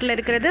ஆம்லா நாட்டில்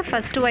இருக்கிறது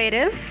ஃபஸ்ட்டு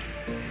வயரு,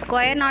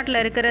 ஸ்கொயர் நாட்டில்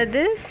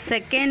இருக்கிறது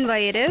செகண்ட்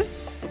வயரு,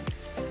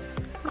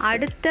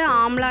 அடுத்த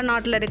ஆம்லா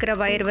நாட்டில் இருக்கிற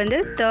வயர் வந்து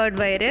தேர்ட்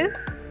வயரு.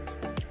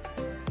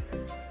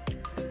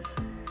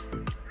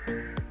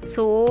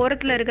 ஸோ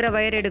ஓரத்தில் இருக்கிற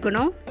வயர்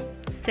எடுக்கணும்,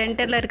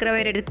 சென்டரில் இருக்கிற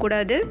வயர்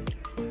எடுக்கக்கூடாது.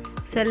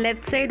 ஸோ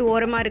லெஃப்ட் சைடு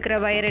ஓரமாக இருக்கிற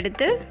வயர்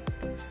எடுத்து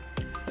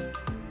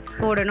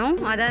போடணும்.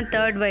 அதான்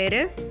தேர்ட்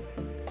வயரு.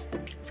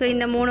 ஸோ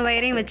இந்த 3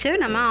 வயரையும் வச்சு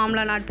நம்ம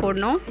ஆம்லா நாட்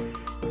போடணும்.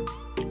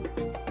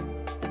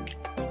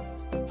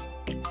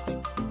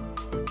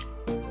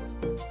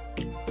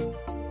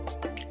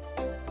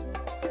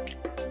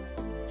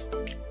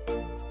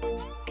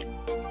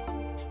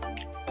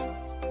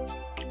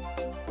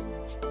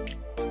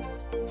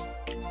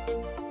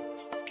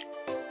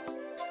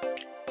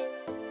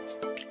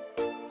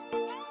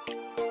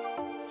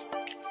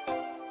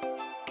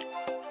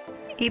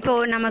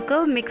 இப்போது நமக்கு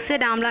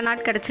மிக்சட் ஆம்லா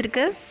நாட்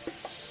கிடச்சிருக்கு.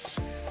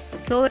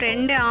 ஸோ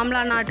 2 ஆம்லா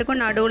நாட்டுக்கும்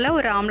நடுவில்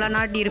ஒரு ஆம்லா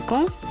நாட்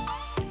இருக்கும்.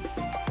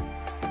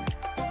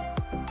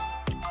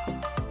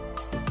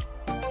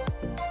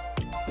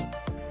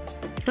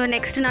 ஸோ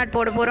நெக்ஸ்ட் நாட்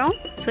போட போகிறோம்.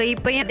 ஸோ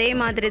இப்போயும் அதே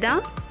மாதிரி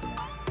தான்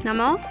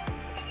நம்ம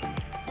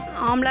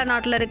ஆம்லா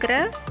நாட்டில் இருக்கிற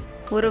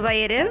ஒரு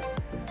வயரு,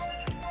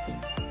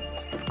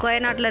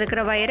 ஸ்கொயர் நாட்டில்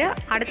இருக்கிற வயரு,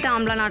 அடுத்த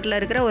ஆம்லா நாட்டில்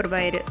இருக்கிற ஒரு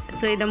வயரு.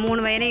 ஸோ இந்த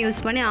 3 வயரையும்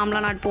யூஸ் பண்ணி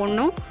ஆம்லா நாட்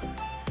போடணும்.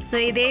 ஸோ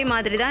இதே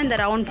மாதிரி தான் இந்த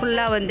ரவுண்ட்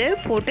ஃபுல்லாக வந்து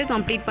போட்டு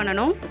கம்ப்ளீட்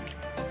பண்ணணும்.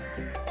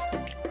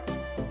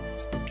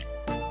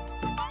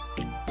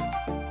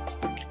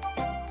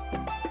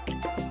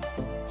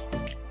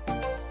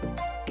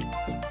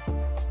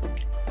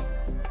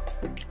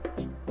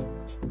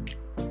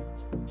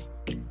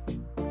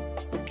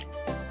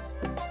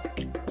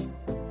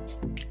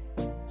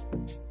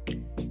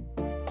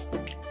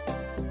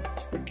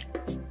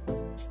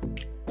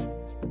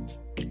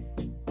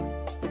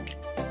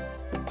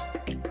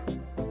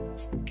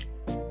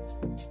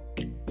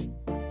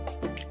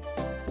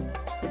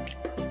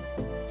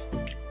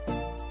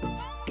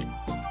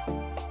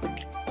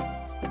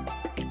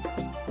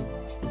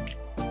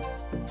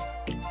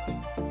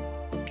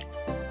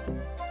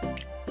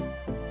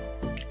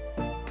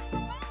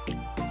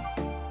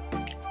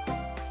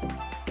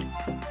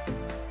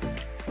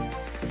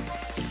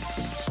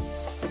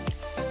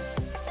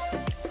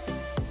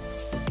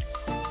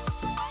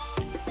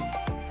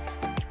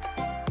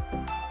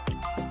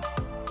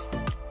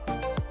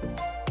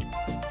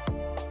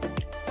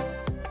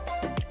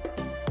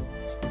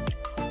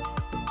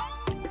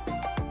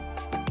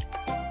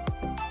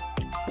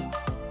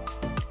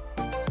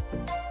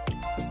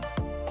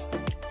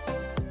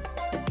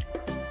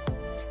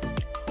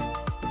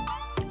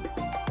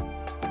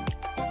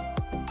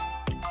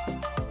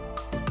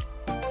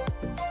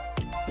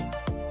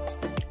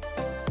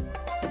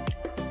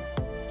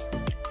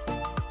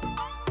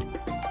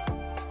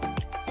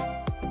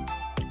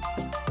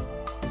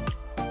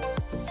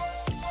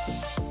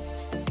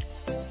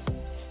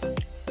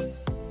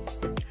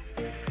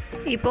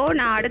 இப்போது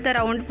நான் அடுத்த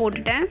ரவுண்ட்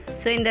போட்டுட்டேன்.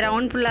 ஸோ இந்த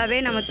ரவுண்ட் ஃபுல்லாகவே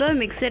நமக்கு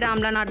மிக்சட்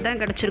ஆம்லா நாட்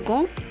தான்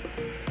கிடச்சிருக்கும்.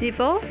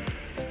 இப்போது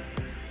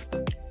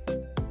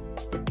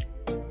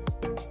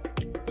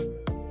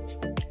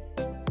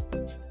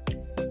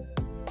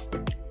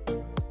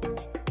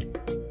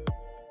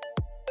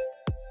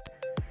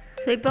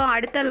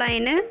அடுத்த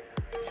லைனு.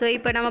 ஸோ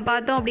இப்போ நம்ம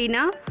பார்த்தோம்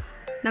அப்படின்னா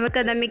நமக்கு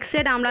அந்த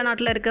மிக்சட் ஆம்லா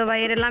நாட்டில் இருக்க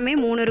வயர் எல்லாமே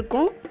 3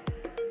 இருக்கும்.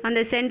 அந்த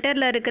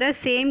சென்டரில் இருக்கிற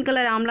சேம்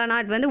கலர் ஆம்லா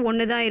நாட் வந்து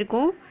 1 தான்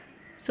இருக்கும்.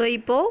 ஸோ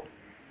இப்போது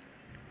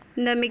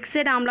இந்த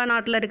மிக்சட் ஆம்லா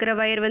நாட்டில் இருக்கிற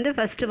வயர் வந்து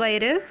ஃபஸ்ட்டு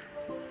வயரு.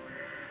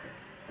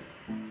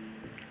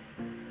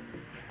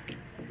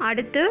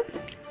 அடுத்து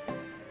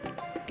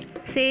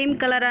சேம்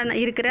கலராக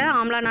இருக்கிற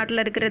ஆம்லா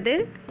நாட்டில் இருக்கிறது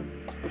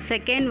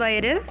செகண்ட்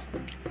வயரு.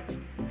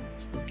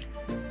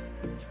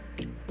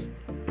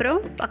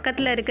 அப்புறம்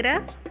பக்கத்தில் இருக்கிற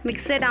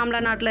மிக்சட் ஆம்லா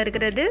நாட்டில்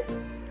இருக்கிறது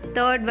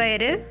தேர்ட்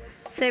வயரு.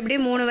 ஸோ இப்படி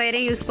 3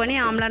 வயரையும் யூஸ் பண்ணி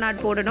ஆம்லா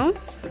நாட் போடணும்.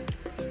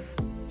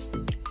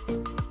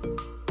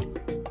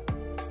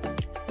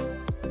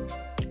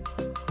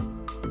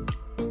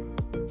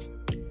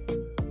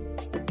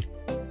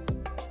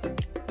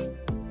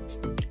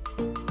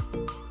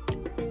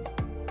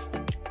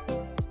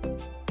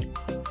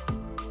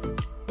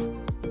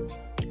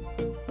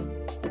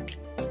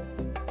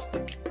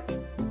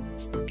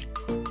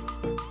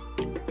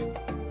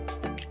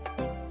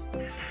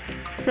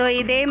 ஸோ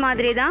இதே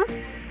மாதிரி தான்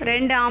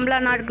 2 ஆம்லா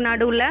நாட்டுக்கு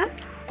நடுவில்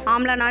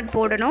ஆம்லா நாட்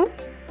போடணும்.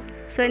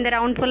 ஸோ இந்த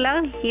ரவுண்ட்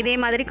ஃபுல்லாக இதே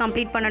மாதிரி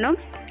கம்ப்ளீட் பண்ணணும்.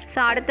 ஸோ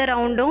அடுத்த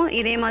ரவுண்டும்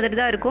இதே மாதிரி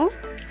தான் இருக்கும்.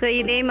 ஸோ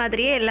இதே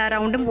மாதிரியே எல்லா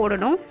ரவுண்டும்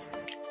போடணும்.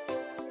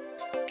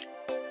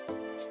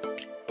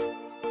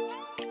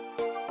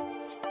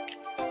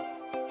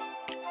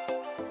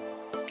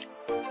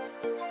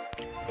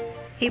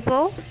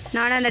 இப்போது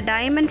நான் அந்த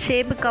டைமண்ட்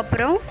ஷேப்புக்கு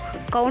அப்புறம்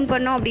கவுண்ட்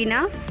பண்ணோம்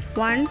அப்படின்னா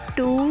 1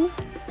 2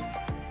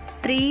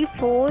 3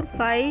 4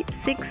 5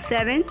 6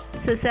 7.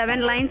 ஸோ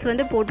 7 லைன்ஸ்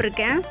வந்து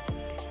போட்டிருக்கேன்.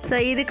 ஸோ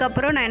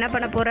இதுக்கப்புறம் நான் என்ன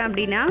பண்ண போகிறேன்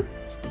அப்படின்னா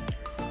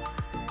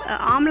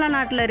ஆம்லா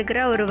நாட்டில் இருக்கிற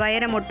ஒரு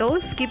வயரை மட்டும்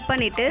ஸ்கிப்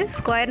பண்ணிவிட்டு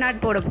ஸ்கொயர்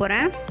நாட் போட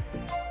போகிறேன்.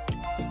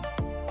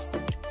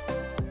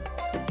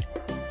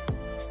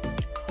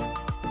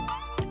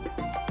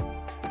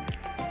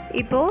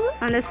 இப்போது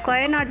அந்த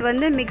ஸ்கொயர் நாட்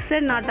வந்து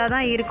மிக்சட் நாட்டாக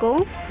தான்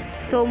இருக்கும்.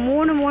 ஸோ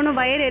 3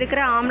 வயர்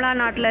இருக்கிற ஆம்லா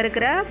நாட்டில்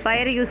இருக்கிற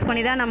வயரை யூஸ்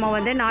பண்ணி தான் நம்ம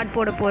வந்து நாட்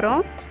போட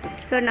போகிறோம்.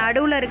 ஸோ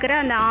நடுவில் இருக்கிற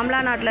அந்த ஆம்லா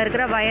நாட்டில்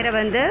இருக்கிற வயரை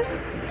வந்து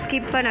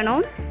ஸ்கிப்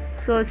பண்ணணும்.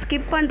 ஸோ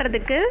ஸ்கிப்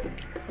பண்ணுறதுக்கு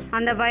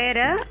அந்த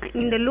வயரை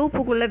இந்த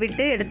லூப்புக்குள்ளே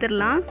விட்டு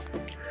எடுத்துடலாம்.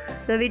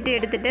 ஸோ விட்டு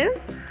எடுத்துட்டு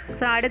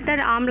ஸோ அடுத்த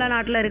ஆம்லா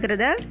நாட்டில்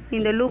இருக்கிறத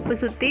இந்த லூப்பு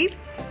சுற்றி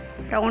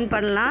ரவுண்ட்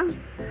பண்ணலாம்.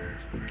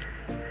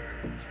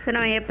 ஸோ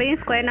நம்ம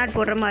எப்பயும் ஸ்கொயர் நாட்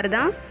போடுற மாதிரி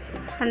தான்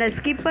அந்த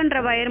ஸ்கிப் பண்ணுற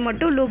வயர்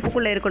மட்டும்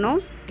லூப்புக்குள்ளே இருக்கணும்.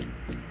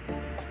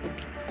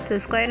 ஸோ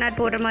ஸ்கொயர் நாட்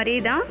போடுற மாதிரி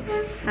தான்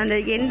அந்த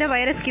எந்த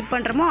வயரை ஸ்கிப்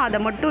பண்ணுறோமோ அதை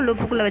மட்டும்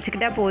லூப்புக்குள்ளே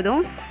வச்சுக்கிட்டால்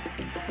போதும்.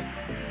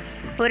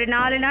 ஒரு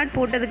 4 நாட்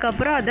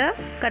போட்டதுக்கப்புறம் அதை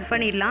கட்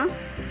பண்ணிடலாம்.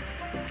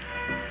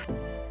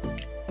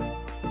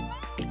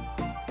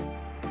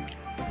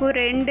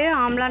 ஒரு 2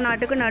 ஆம்லா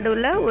நாட்டுக்கு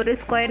நடுவில் ஒரு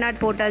ஸ்கொயர்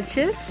நாட்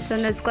போட்டாச்சு. ஸோ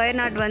அந்த ஸ்கொயர்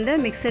நாட் வந்து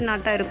மிக்சட்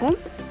நாட்டாக இருக்கும்.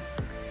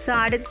 ஸோ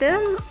அடுத்து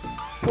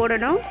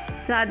போடணும்.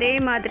 ஸோ அதே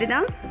மாதிரி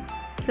தான்.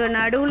 ஸோ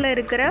நடுவில்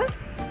இருக்கிற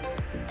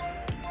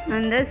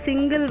அந்த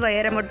சிங்கிள்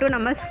வயரை மட்டும்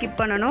நம்ம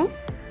ஸ்கிப் பண்ணணும்.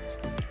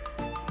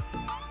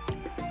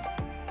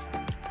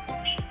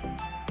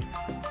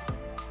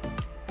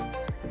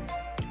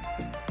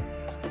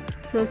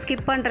 ஸோ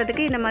ஸ்கிப்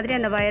பண்ணுறதுக்கு இந்த மாதிரி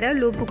அந்த வயரை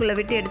லூப்புக்குள்ளே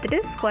விட்டு எடுத்துகிட்டு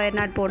ஸ்கொயர்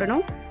நாட்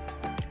போடணும்.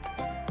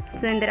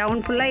 ஸோ இந்த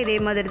ரவுண்ட் ஃபுல்லாக இதே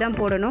மாதிரி தான்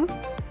போடணும்.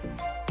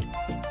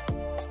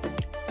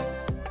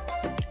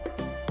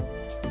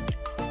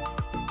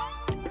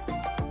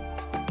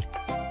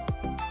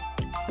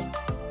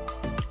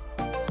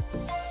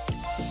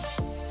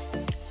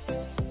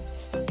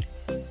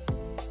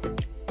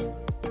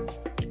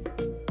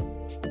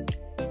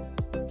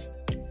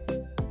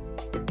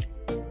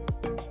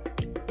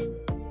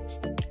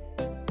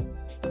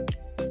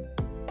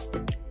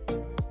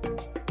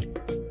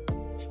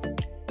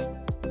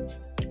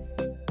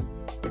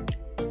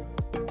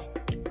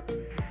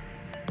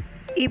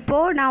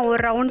 இப்போது நான் ஒரு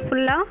ரவுண்ட்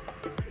ஃபுல்லாக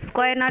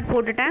ஸ்கொயர் நாட்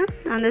போட்டுட்டேன்.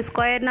 அந்த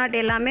ஸ்கொயர் நாட்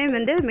எல்லாமே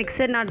வந்து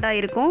மிக்சட் நாட்டாக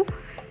இருக்கும்.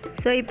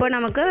 ஸோ இப்போ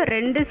நமக்கு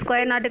 2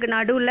 ஸ்கொயர் நாட்டுக்கு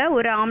நடுவில்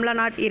ஒரு ஆம்லா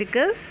நாட்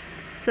இருக்குது.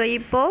 ஸோ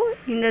இப்போது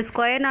இந்த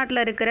ஸ்கொயர்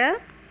நாட்டில் இருக்கிற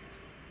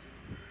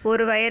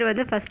ஒரு வயர்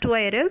வந்து ஃபஸ்ட்டு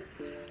வயரு,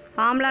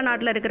 ஆம்லா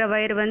நாட்டில் இருக்கிற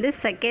வயர் வந்து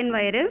செகண்ட்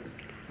வயரு,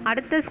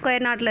 அடுத்த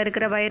ஸ்கொயர் நாட்டில்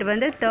இருக்கிற வயர்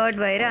வந்து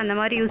தேர்ட் வயரு, அந்த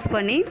மாதிரி யூஸ்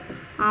பண்ணி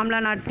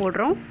ஆம்லா நாட்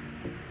போடுறோம்.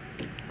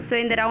 ஸோ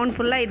இந்த ரவுண்ட்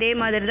ஃபுல்லாக இதே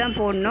மாதிரி தான்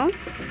போடணும்.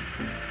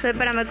 ஸோ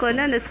இப்போ நமக்கு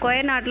வந்து அந்த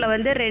ஸ்கொயர் நாட்டில்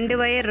வந்து 2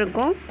 வயர்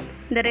இருக்கும்.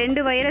 இந்த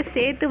 2 வயரை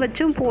சேர்த்து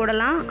வச்சும்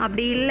போடலாம்.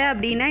 அப்படி இல்லை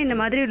அப்படின்னா இந்த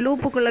மாதிரி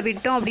லூப்புக்குள்ளே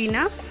விட்டோம்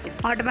அப்படின்னா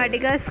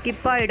ஆட்டோமேட்டிக்காக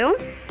ஸ்கிப் ஆகிடும்.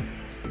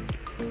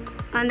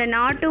 அந்த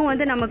நாட்டும்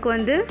வந்து நமக்கு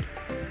வந்து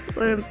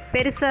ஒரு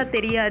பெருசாக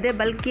தெரியாது,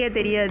 பல்கியாக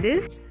தெரியாது.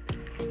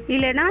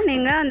 இல்லைனா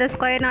நீங்கள் அந்த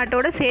ஸ்கொயர்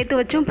நாட்டோடு சேர்த்து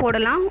வச்சும்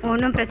போடலாம்,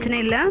 ஒன்றும் பிரச்சனை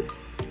இல்லை.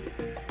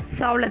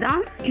 ஸோ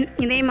அவ்வளோதான்.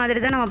 இதே மாதிரி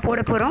தான் நம்ம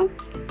போட போகிறோம்.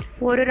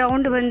 ஒரு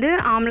ரவுண்டு வந்து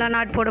ஆம்லா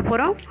நாட் போட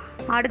போகிறோம்.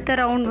 அடுத்த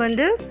ரவுண்ட்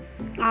வந்து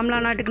ஆம்லா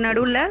நாட்டுக்கு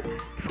நடுவில்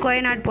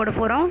ஸ்கொயர் நாட் போட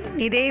போகிறோம்.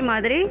 இதே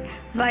மாதிரி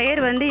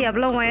வயர் வந்து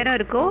எவ்வளோ உயரம்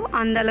இருக்கோ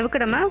அந்த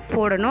அளவுக்கு நம்ம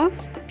போடணும்.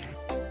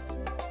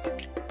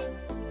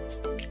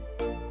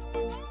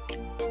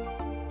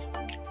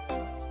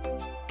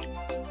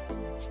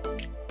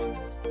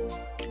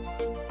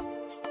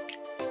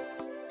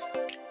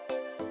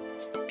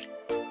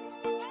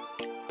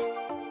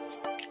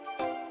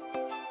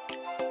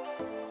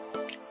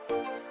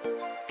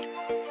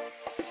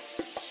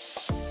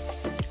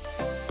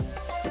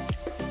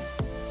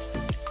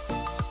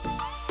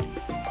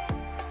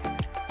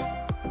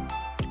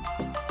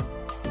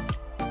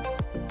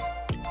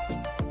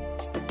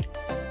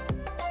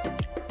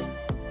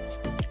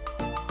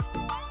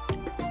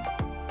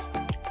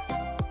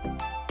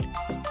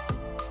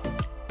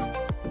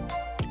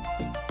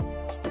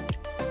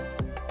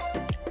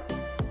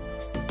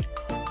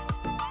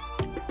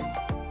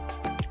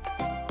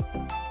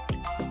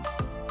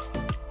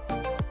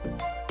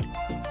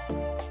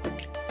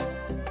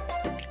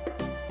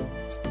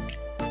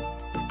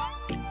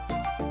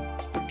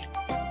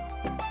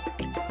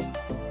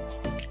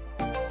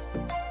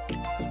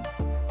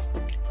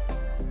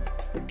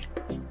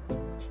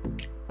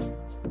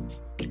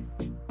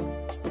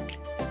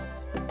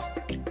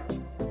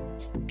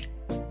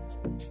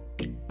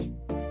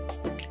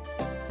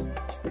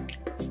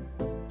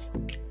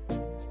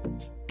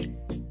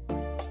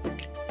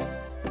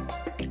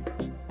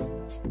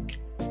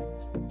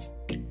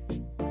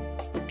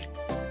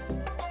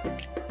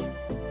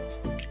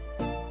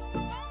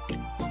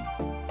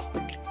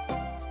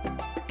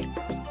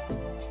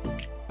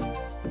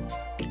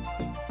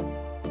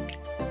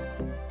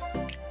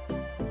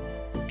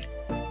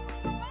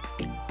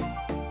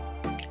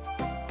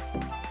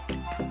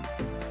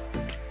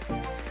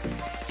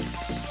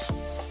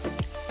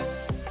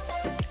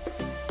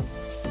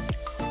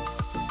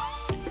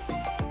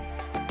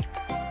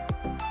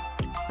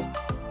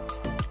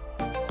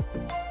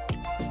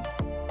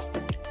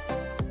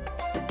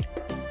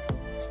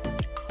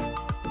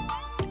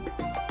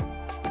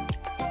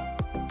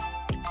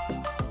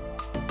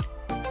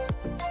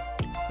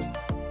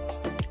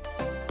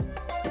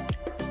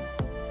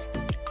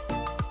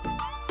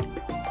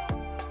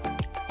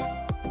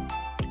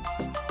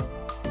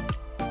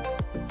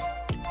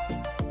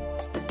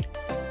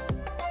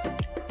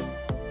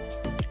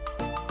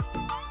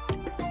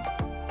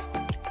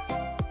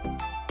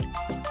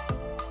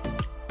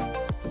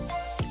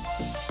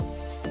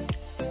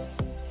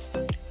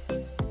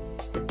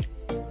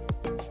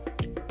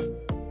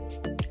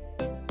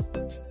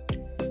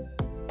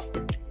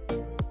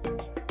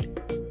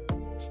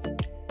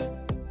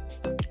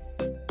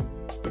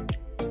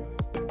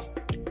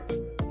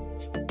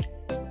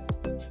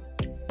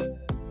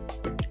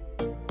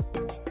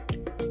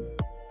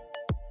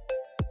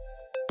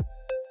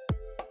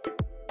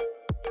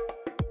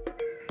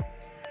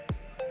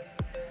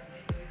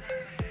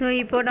 ஸோ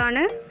இப்போ நான்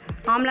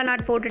ஆம்லா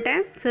நாட்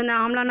போட்டுட்டேன். ஸோ இந்த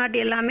ஆம்லா நாட்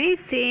எல்லாமே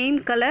சேம்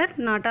கலர்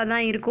நாட்டாக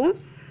தான் இருக்கும்.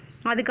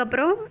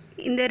 அதுக்கப்புறம்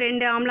இந்த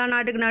 2 ஆம்லா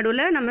நாட்டுக்கு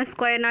நடுவில் நம்ம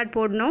ஸ்கொயர் நாட்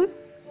போடணும்.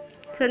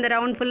 ஸோ இந்த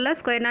ரவுண்ட் ஃபுல்லாக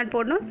ஸ்கொயர் நாட்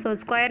போடணும். ஸோ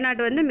ஸ்கொயர்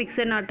நாட் வந்து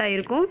மிக்சர் நாட்டாக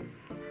இருக்கும்.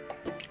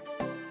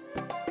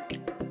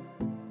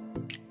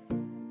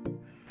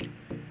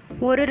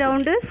 ஒரு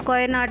ரவுண்டு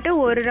ஸ்கொயர் நாட்டு,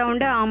 ஒரு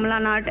ரவுண்டு ஆம்லா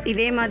நாட்,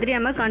 இதே மாதிரி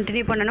நம்ம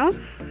கண்டினியூ பண்ணணும்.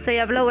 ஸோ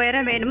எவ்வளோ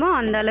உயரம் வேணுமோ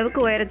அந்த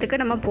அளவுக்கு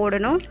உயரத்துக்கு நம்ம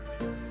போடணும்.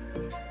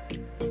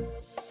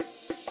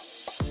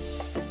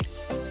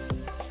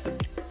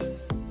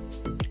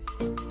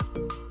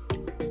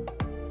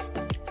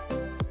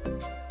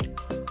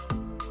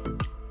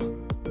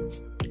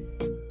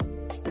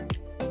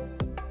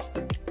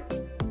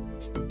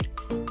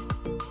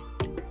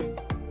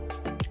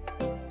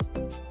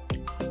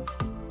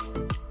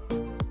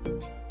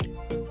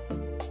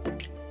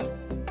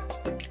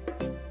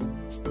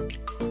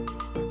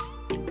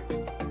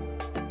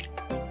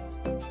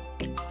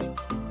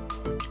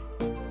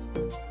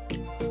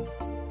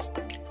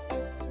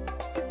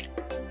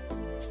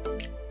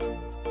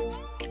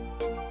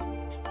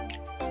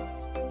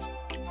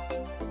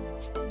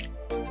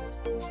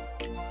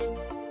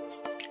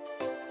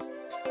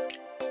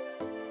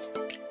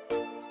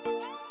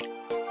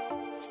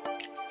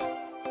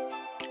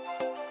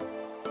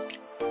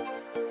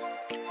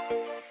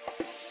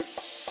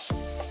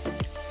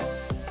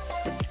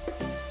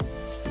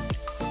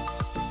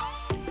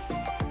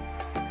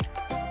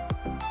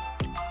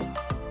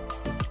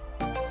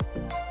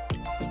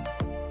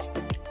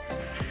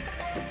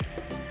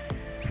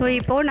 ஸோ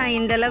இப்போது நான்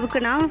இந்த அளவுக்கு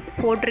நான்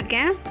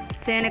போட்டிருக்கேன்.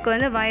 ஸோ எனக்கு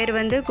வந்து வயர்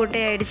வந்து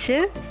குட்டையாயிடுச்சு.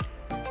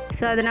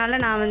 ஸோ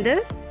அதனால் நான் வந்து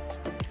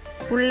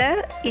உள்ளே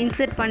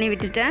இன்சர்ட் பண்ணி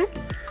விட்டுட்டேன்.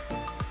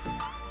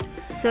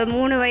 ஸோ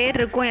 3 வயர்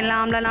இருக்கும் எல்லா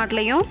ஆம்லா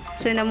நாட்லேயும்.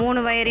 ஸோ இந்த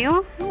 3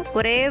 வயரையும்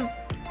ஒரே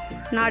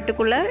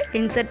நாட்டுக்குள்ளே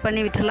இன்சர்ட்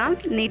பண்ணி விட்டுடலாம்,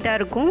 நீட்டாக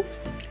இருக்கும்.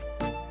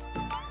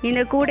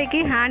 இந்த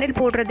கூடைக்கு ஹேண்டில்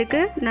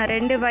போடுறதுக்கு நான்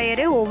 2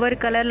 வயரு ஒவ்வொரு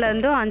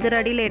கலர்லேருந்தும் 5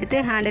 அடியில் எடுத்து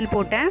ஹேண்டில்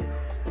போட்டேன்.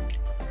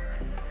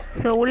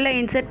 ஸோ உள்ளே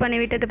இன்சர்ட் பண்ணி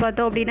விட்டது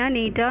பார்த்தோம் அப்படின்னா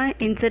நீட்டாக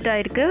இன்சர்ட்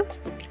ஆகிருக்கு.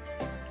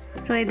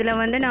 ஸோ இதில்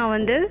வந்து நான்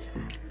வந்து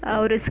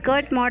ஒரு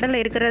ஸ்கர்ட் மாடல்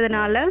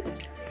இருக்கிறதுனால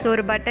ஸோ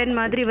ஒரு பட்டன்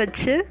மாதிரி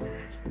வச்சு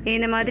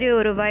இந்த மாதிரி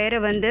ஒரு வயரை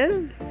வந்து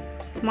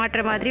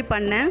மாட்டுற மாதிரி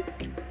பண்ணேன்.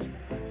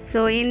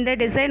 ஸோ இந்த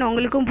டிசைன்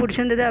உங்களுக்கும்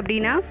பிடிச்சிருந்தது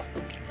அப்படின்னா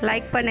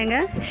லைக்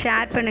பண்ணுங்கள்,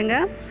 ஷேர்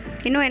பண்ணுங்கள்.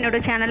 இன்னும்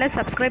என்னோடய சேனலை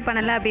சப்ஸ்கிரைப்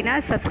பண்ணலை அப்படின்னா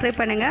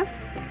சப்ஸ்கிரைப் பண்ணுங்கள்.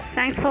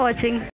 தேங்க்ஸ் ஃபார் வாட்சிங்.